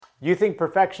You think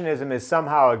perfectionism is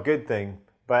somehow a good thing,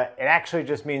 but it actually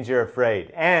just means you're afraid.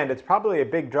 And it's probably a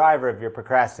big driver of your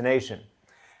procrastination.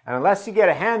 And unless you get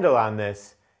a handle on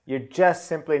this, you're just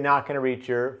simply not going to reach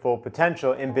your full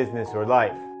potential in business or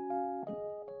life.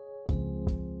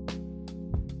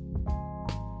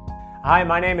 Hi,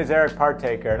 my name is Eric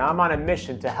Partaker, and I'm on a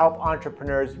mission to help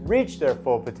entrepreneurs reach their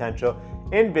full potential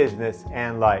in business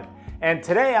and life. And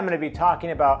today I'm going to be talking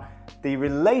about the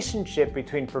relationship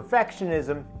between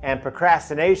perfectionism and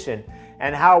procrastination,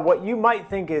 and how what you might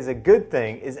think is a good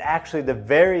thing is actually the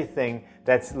very thing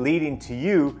that's leading to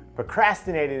you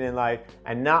procrastinating in life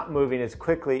and not moving as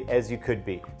quickly as you could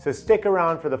be. So stick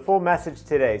around for the full message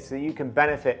today so that you can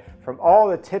benefit from all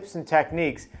the tips and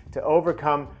techniques to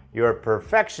overcome your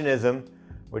perfectionism,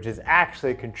 which is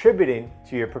actually contributing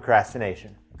to your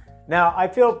procrastination. Now, I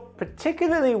feel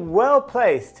particularly well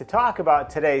placed to talk about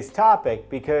today's topic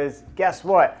because guess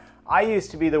what? I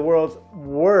used to be the world's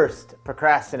worst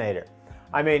procrastinator.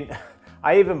 I mean,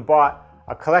 I even bought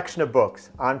a collection of books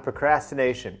on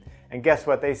procrastination, and guess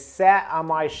what? They sat on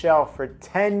my shelf for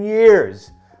 10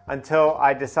 years until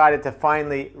I decided to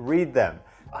finally read them.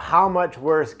 How much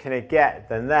worse can it get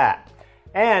than that?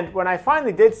 And when I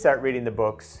finally did start reading the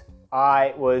books,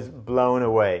 I was blown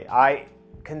away. I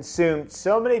consumed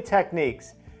so many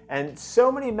techniques and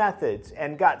so many methods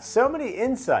and got so many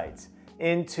insights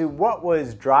into what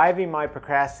was driving my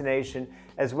procrastination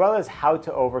as well as how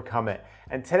to overcome it.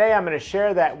 And today I'm going to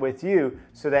share that with you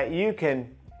so that you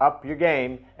can up your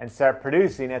game and start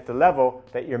producing at the level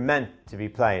that you're meant to be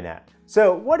playing at.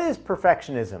 So what is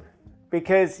perfectionism?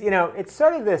 Because, it's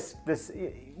sort of this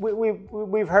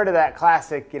we've heard of that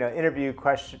classic, interview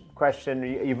question.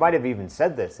 You might have even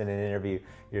said this in an interview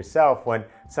yourself when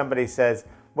somebody says,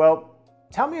 well,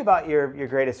 tell me about your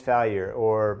greatest failure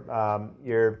or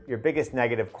your biggest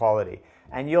negative quality.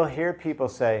 And you'll hear people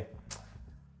say,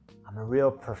 I'm a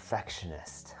real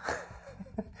perfectionist.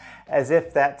 As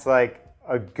if that's like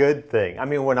a good thing. I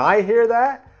mean, when I hear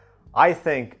that, I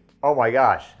think, oh my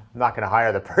gosh, I'm not going to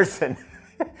hire the person.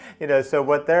 So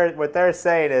what they're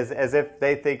saying is as if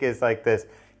they think is like this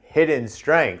hidden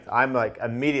strength. I'm like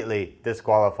immediately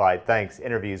disqualified. Thanks,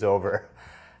 interview's over.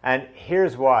 And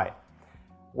here's why.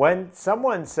 When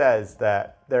someone says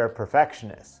that they're a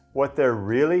perfectionist, what they're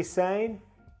really saying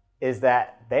is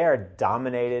that they are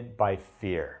dominated by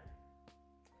fear.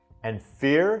 And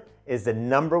fear is the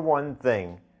number one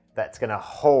thing that's going to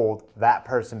hold that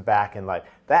person back in life.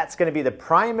 That's going to be the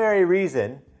primary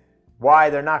reason why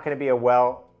they're not going to be a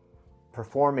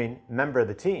well-performing member of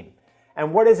the team.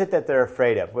 And what is it that they're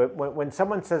afraid of? When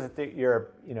someone says that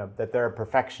that they're a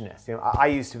perfectionist, I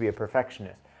used to be a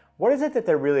perfectionist. What is it that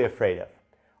they're really afraid of?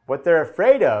 What they're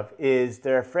afraid of is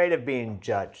they're afraid of being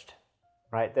judged,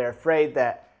 right? They're afraid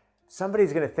that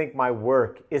somebody's going to think my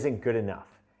work isn't good enough.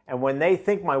 And when they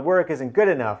think my work isn't good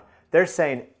enough, they're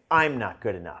saying I'm not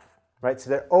good enough, right? So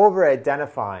they're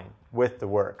over-identifying with the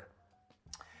work.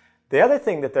 The other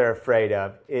thing that they're afraid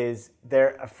of is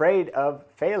they're afraid of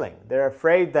failing. They're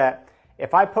afraid that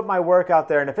if I put my work out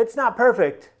there and if it's not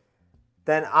perfect,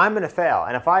 then I'm going to fail.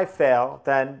 And if I fail,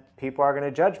 then people are going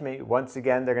to judge me. Once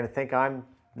again, they're going to think I'm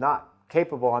not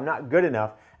capable, I'm not good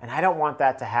enough, and I don't want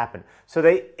that to happen. So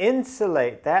they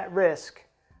insulate that risk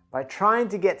by trying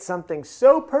to get something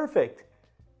so perfect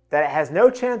that it has no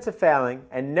chance of failing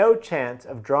and no chance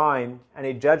of drawing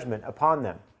any judgment upon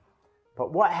them.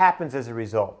 But what happens as a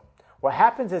result? What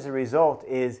happens as a result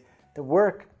is the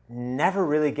work never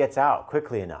really gets out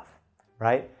quickly enough,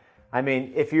 right? I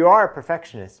mean, if you are a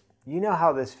perfectionist, you know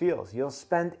how this feels. You'll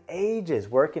spend ages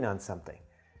working on something,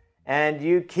 and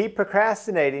you keep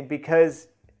procrastinating because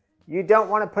you don't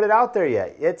want to put it out there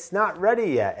yet. It's not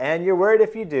ready yet, and you're worried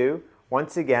if you do,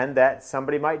 once again, that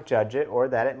somebody might judge it or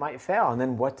that it might fail. And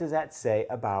then what does that say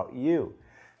about you?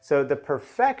 So the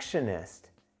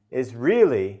perfectionist is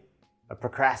really a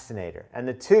procrastinator, and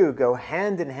the two go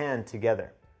hand in hand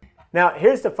together. Now,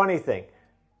 here's the funny thing.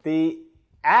 The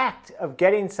act of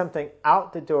getting something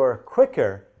out the door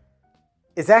quicker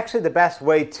is actually the best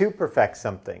way to perfect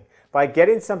something. By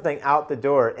getting something out the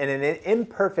door in an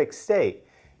imperfect state,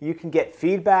 you can get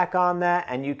feedback on that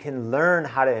and you can learn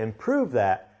how to improve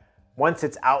that once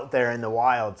it's out there in the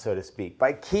wild, so to speak.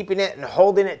 By keeping it and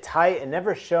holding it tight and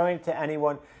never showing it to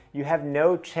anyone, you have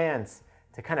no chance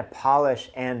to kind of polish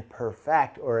and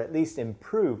perfect or at least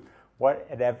improve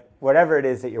whatever it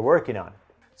is that you're working on.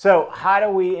 So how do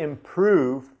we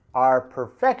improve our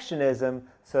perfectionism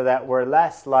so that we're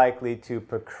less likely to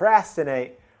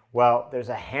procrastinate? Well, there's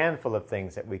a handful of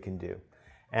things that we can do.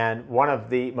 And one of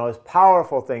the most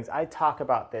powerful things, I talk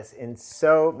about this in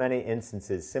so many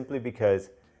instances simply because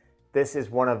this is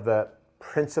one of the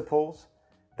principles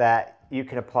that you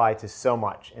can apply to so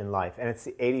much in life, and it's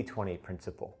the 80-20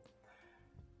 principle.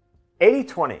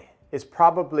 80-20 is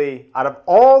probably, out of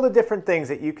all the different things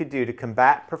that you could do to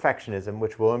combat perfectionism,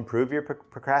 which will improve your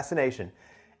procrastination,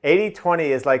 80-20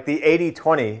 is like the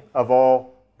 80-20 of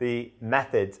all the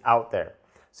methods out there.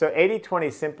 So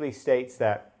 80-20 simply states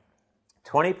that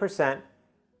 20%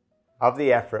 of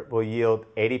the effort will yield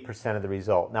 80% of the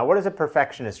result. Now, what does a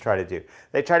perfectionist try to do?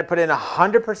 They try to put in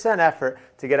 100% effort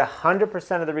to get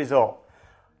 100% of the result.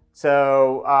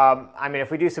 So,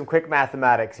 if we do some quick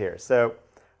mathematics here. So,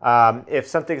 if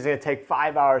something is going to take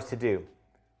 5 hours to do,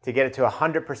 to get it to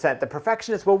 100%, the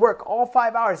perfectionist will work all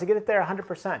 5 hours to get it there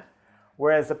 100%.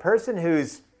 Whereas the person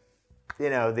who's,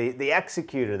 the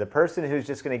executor, the person who's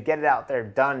just going to get it out there,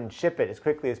 done, ship it as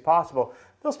quickly as possible,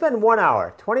 they'll spend 1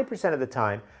 hour, 20% of the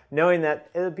time, knowing that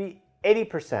it'll be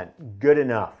 80% good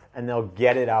enough, and they'll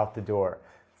get it out the door,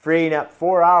 freeing up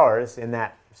 4 hours in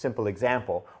that simple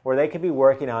example, where they could be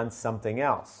working on something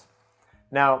else.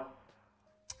 Now,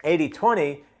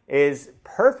 80-20 is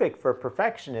perfect for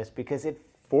perfectionists because it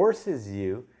forces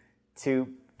you to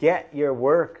get your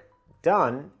work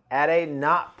done at a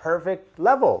not perfect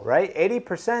level, right?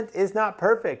 80% is not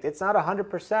perfect. It's not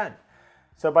 100%.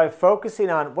 So by focusing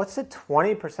on what's the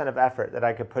 20% of effort that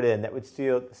I could put in that would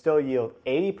still yield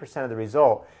 80% of the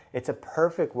result, it's a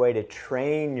perfect way to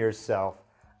train yourself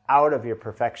out of your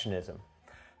perfectionism.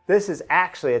 This is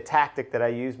actually a tactic that I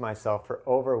used myself for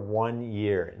over 1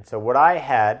 year. And so what I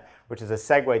had, which is a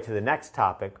segue to the next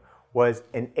topic, was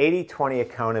an 80-20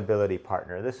 accountability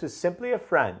partner. This was simply a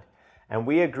friend. And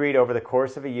we agreed over the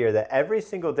course of a year that every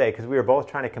single day, because we were both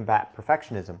trying to combat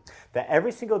perfectionism, that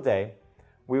every single day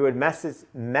we would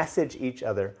message each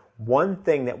other one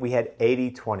thing that we had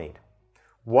 80-20'd.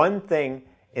 One thing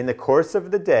in the course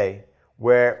of the day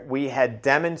where we had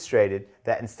demonstrated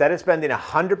that instead of spending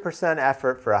 100%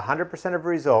 effort for 100% of the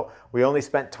result, we only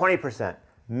spent 20%,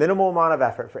 minimal amount of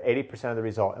effort for 80% of the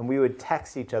result. And we would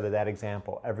text each other that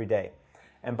example every day.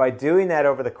 And by doing that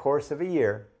over the course of a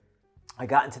year, I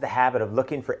got into the habit of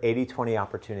looking for 80-20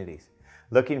 opportunities.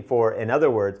 Looking for, in other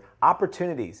words,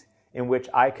 opportunities in which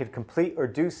I could complete or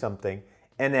do something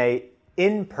in an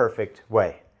imperfect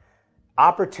way.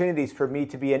 Opportunities for me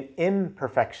to be an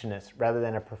imperfectionist rather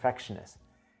than a perfectionist.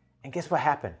 And guess what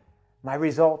happened? My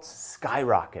results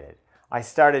skyrocketed. I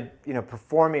started,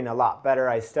 performing a lot better.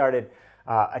 I started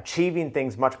achieving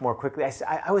things much more quickly.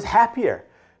 I was happier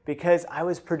because I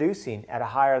was producing at a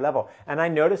higher level. And I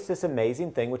noticed this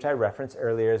amazing thing, which I referenced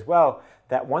earlier as well,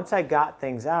 that once I got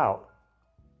things out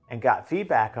and got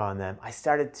feedback on them, I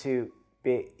started to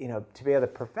be able to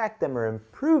perfect them or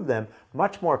improve them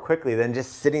much more quickly than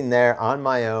just sitting there on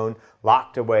my own,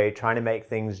 locked away, trying to make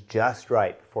things just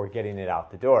right before getting it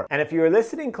out the door. And if you were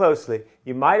listening closely,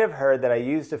 you might have heard that I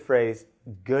used the phrase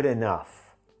good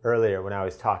enough earlier when I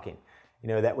was talking.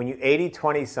 That when you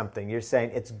 80-20 something, you're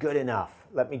saying it's good enough.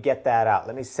 Let me get that out.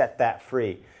 Let me set that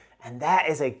free. And that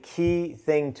is a key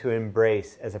thing to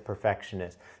embrace as a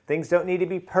perfectionist. Things don't need to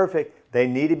be perfect. They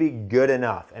need to be good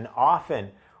enough. And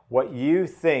often what you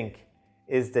think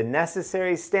is the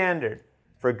necessary standard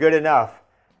for good enough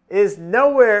is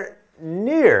nowhere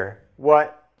near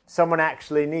what someone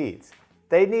actually needs.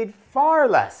 They need far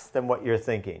less than what you're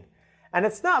thinking. And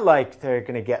it's not like they're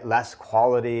going to get less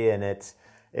quality and it's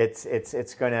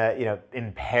going to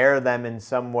impair them in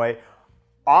some way.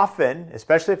 Often,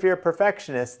 especially if you're a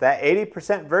perfectionist, that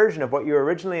 80% version of what you were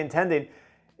originally intending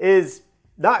is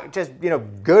not just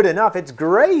good enough. It's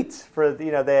great for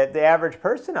the average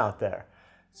person out there.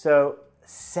 So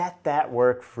set that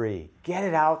work free. Get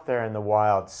it out there in the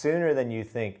wild sooner than you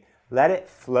think. Let it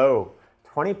flow.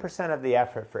 20% of the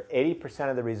effort for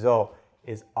 80% of the result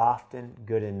is often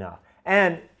good enough.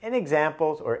 And in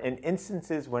examples or in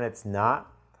instances when it's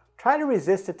not, try to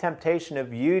resist the temptation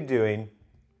of you doing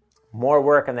more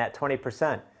work on that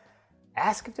 20%.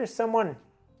 Ask if there's someone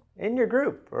in your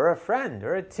group or a friend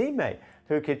or a teammate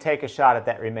who could take a shot at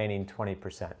that remaining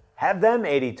 20%. Have them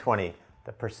 80-20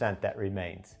 the percent that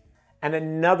remains. And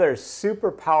another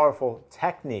super powerful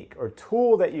technique or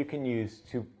tool that you can use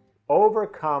to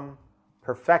overcome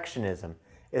perfectionism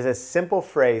is a simple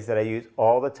phrase that I use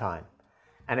all the time.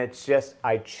 And it's just,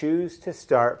 I choose to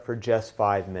start for just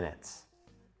 5 minutes.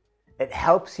 It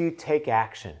helps you take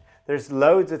action. There's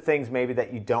loads of things maybe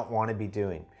that you don't want to be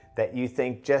doing, that you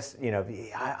think just,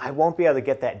 I won't be able to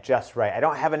get that just right. I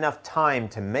don't have enough time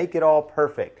to make it all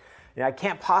perfect. I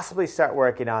can't possibly start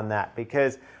working on that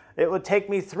because it would take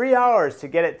me 3 hours to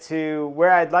get it to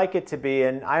where I'd like it to be,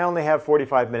 and I only have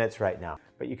 45 minutes right now.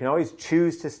 But you can always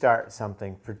choose to start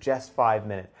something for just 5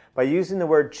 minutes. By using the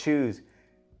word choose,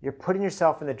 you're putting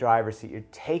yourself in the driver's seat. You're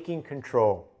taking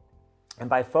control. And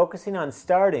by focusing on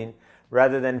starting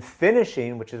rather than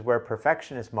finishing, which is where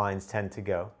perfectionist minds tend to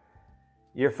go,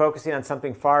 you're focusing on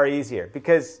something far easier,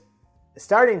 because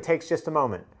starting takes just a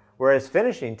moment, whereas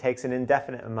finishing takes an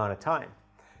indefinite amount of time.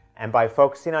 And by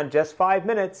focusing on just 5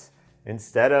 minutes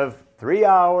instead of 3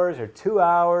 hours or 2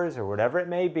 hours or whatever it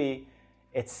may be,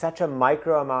 it's such a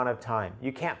micro amount of time.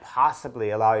 You can't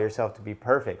possibly allow yourself to be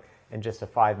perfect in just a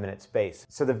 5-minute space.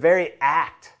 So the very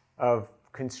act of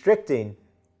constricting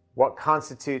what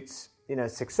constitutes,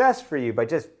 success for you by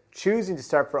just choosing to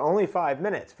start for only 5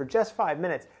 minutes, for just 5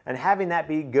 minutes, and having that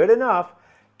be good enough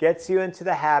gets you into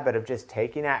the habit of just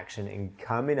taking action and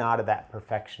coming out of that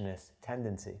perfectionist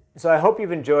tendency. So I hope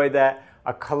you've enjoyed that,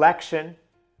 a collection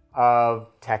of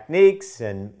techniques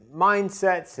and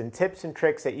mindsets and tips and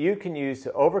tricks that you can use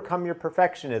to overcome your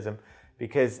perfectionism,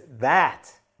 because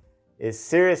that is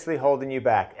seriously holding you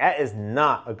back. That is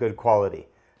not a good quality.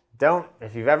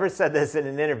 If you've ever said this in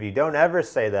an interview, don't ever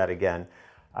say that again.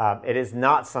 It is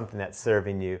not something that's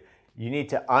serving you. You need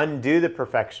to undo the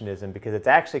perfectionism, because it's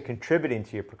actually contributing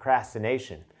to your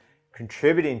procrastination,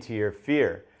 contributing to your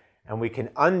fear. And we can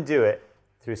undo it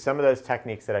through some of those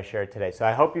techniques that I shared today. So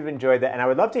I hope you've enjoyed that. And I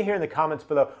would love to hear in the comments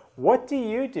below, what do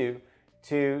you do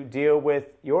to deal with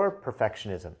your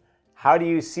perfectionism? How do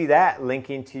you see that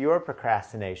linking to your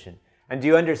procrastination? And do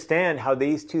you understand how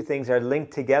these two things are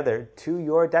linked together to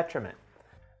your detriment?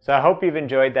 So I hope you've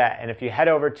enjoyed that. And if you head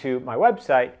over to my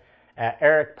website at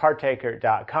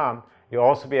ericpartaker.com, you'll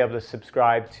also be able to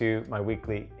subscribe to my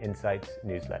weekly Insights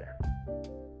newsletter.